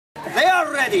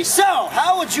ready. So,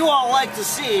 how would you all like to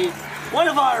see one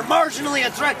of our marginally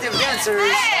attractive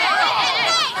dancers?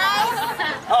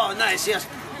 Oh, nice, yes.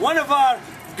 One of our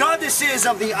goddesses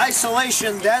of the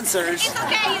isolation dancers. It's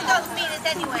okay, you don't mean it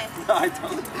anyway. I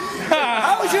don't.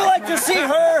 How would you like to see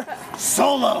her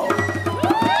solo?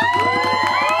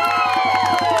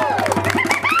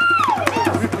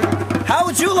 How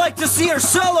would you like to see her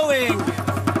soloing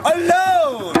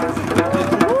alone?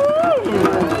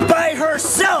 By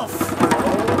herself?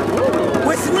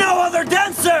 With no other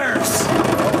dancers?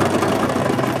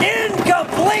 In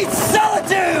complete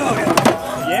solitude!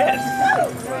 Yes.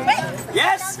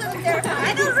 Yes?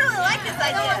 I don't really like this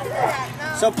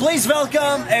idea. So please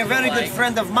welcome a very good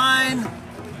friend of mine,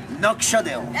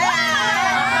 Nokshadil.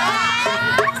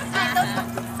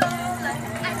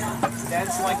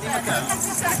 Dance like the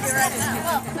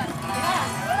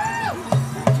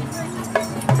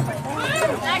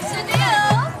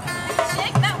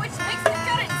Shake that which makes the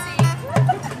currency.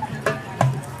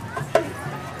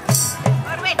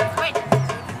 Wait.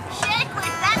 Shake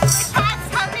with that which has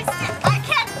some resistance. I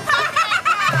can't talk. I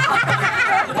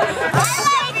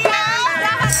like that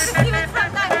has to do it from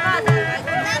my mother.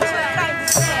 That's what I'm trying to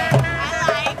say. I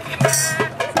like.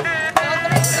 Don't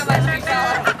drink so much,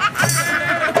 Michelle.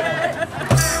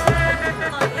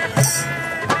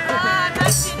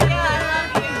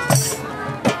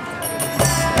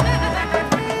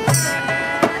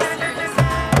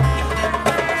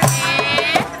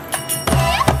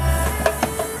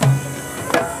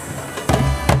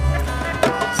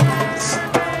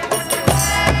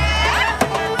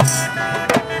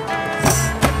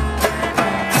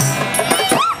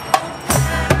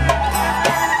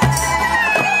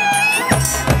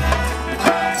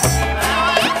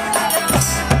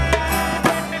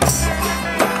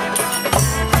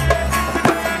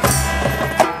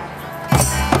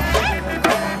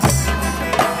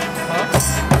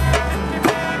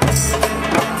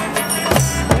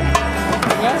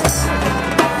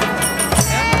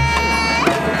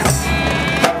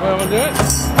 Do it?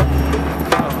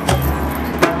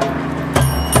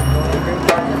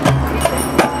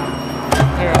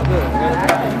 Here, I'll do it.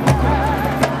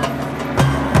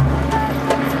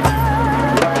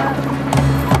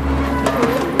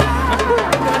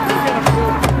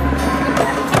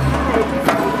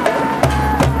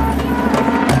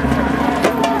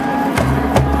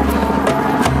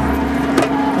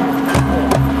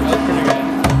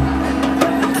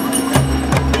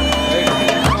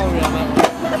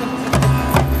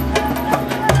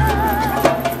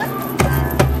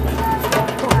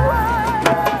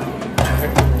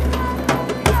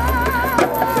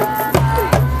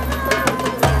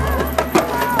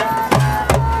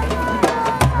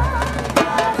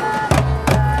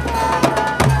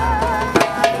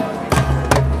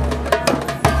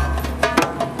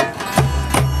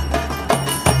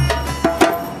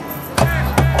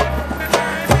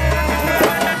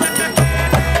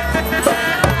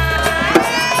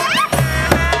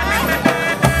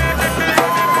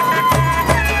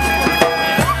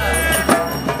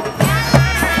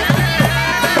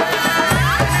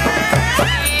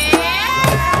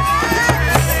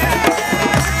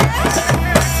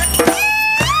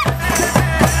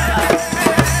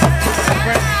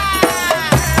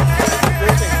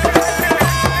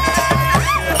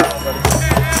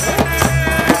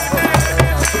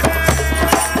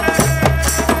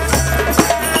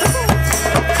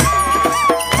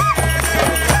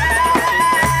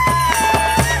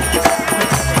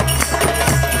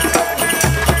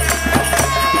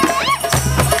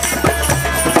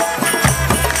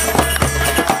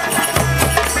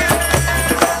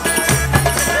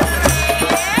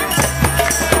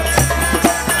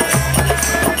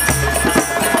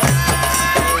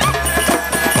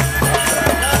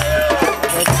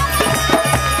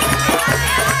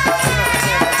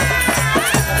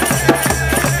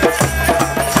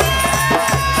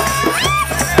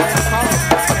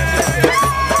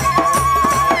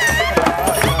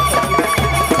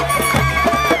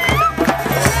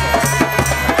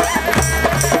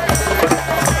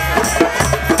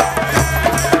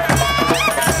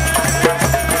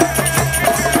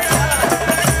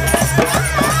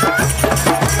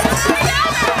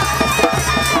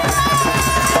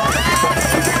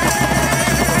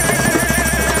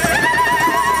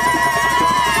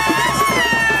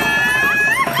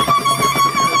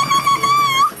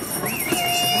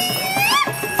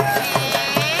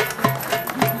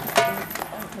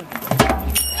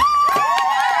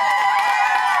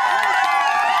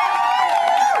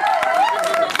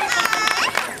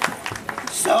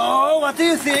 What do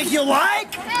you think? You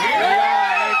like?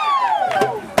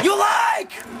 You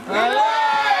like?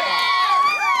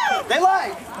 They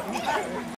lied.